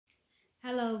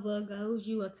Hello Virgos,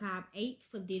 you are top 8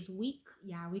 for this week.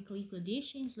 Y'all weekly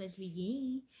predictions. Let's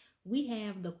begin. We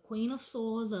have the Queen of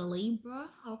Swords, a Libra,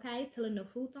 okay, telling the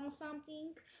truth on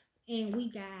something. And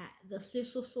we got the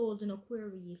Six of Swords in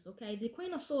Aquarius, okay. The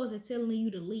Queen of Swords is telling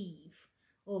you to leave,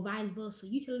 or vice versa.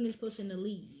 You telling this person to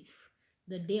leave.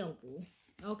 The devil,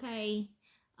 okay.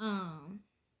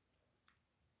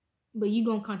 But you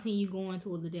gonna continue going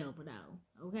towards the devil though,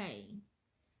 okay.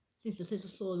 Since the Six of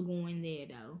Swords going there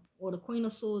though, or the Queen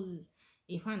of Swords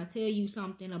is trying to tell you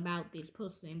something about this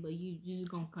person, but you just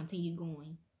gonna continue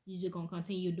going. You just gonna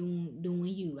continue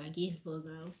doing you, I guess,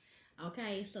 Virgo.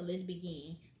 Okay, so let's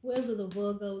begin. What else do the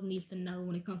Virgo needs to know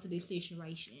when it comes to this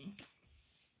situation?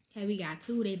 Okay, we got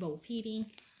 2, they both hitting.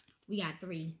 We got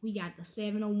 3. We got the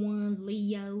 7 of Wands,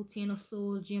 Leo, 10 of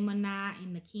Swords, Gemini,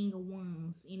 and the King of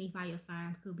Wands. Any fire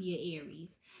signs, could be an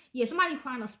Aries. Yeah, somebody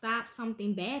trying to stop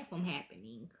something bad from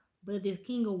happening. But this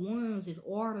King of Wands is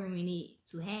ordering it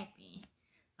to happen.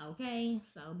 Okay?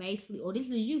 So basically, or this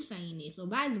is you saying this. So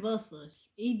vice versa.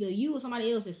 Either you or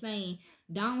somebody else is saying,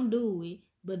 don't do it.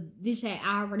 But this had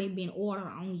already been ordered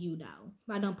on you though.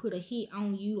 If I don't put a hit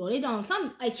on you, or they don't,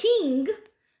 a king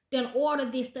then order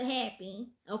this to happen.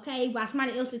 Okay? While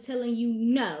somebody else is telling you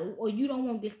no, or you don't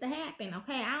want this to happen.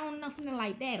 Okay? I don't know, something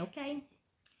like that. Okay?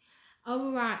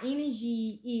 Overall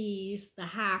energy is the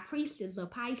High Priestess of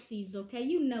Pisces, okay?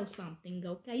 You know something,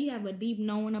 okay? You have a deep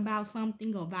knowing about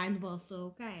something, or vice versa,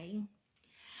 okay?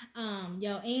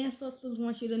 Your ancestors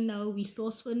want you to know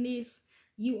resourcefulness.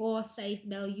 You are safe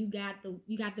though. You got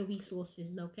the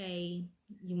resources, okay?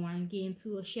 You want to get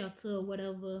into a shelter or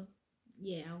whatever.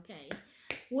 Yeah, okay.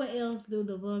 What else do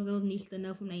the Virgos need to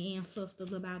know from their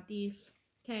ancestors about this?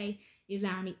 Okay, it's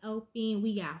out in the open.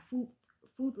 We got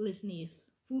fruitfulness,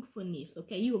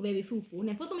 okay? You are very fruitful.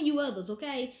 Now for some of you others,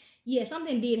 okay, yeah,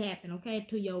 something did happen, okay,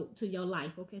 to your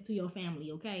life, okay, to your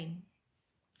family, okay.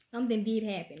 Something did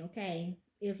happen, okay.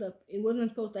 It wasn't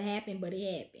supposed to happen, but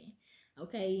it happened,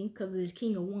 okay, because it's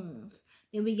King of Wands.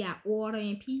 Then we got order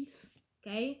and peace,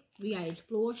 okay. We got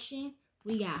exploration,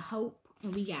 we got hope,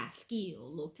 and we got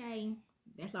skill, okay.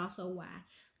 That's also why.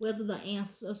 Whether the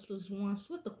ancestors wants,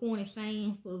 what the corner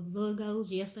saying for Virgos,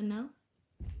 yes or no?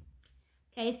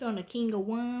 Okay, so on the King of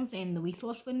Wands and the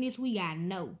resourcefulness, we got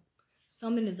no.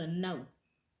 Something is a no.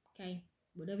 Okay,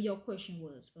 whatever your question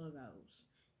was, Virgos,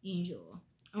 enjoy.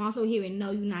 I'm also hearing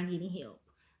no, you're not getting help.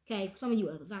 Okay, for some of you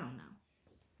others, I don't know.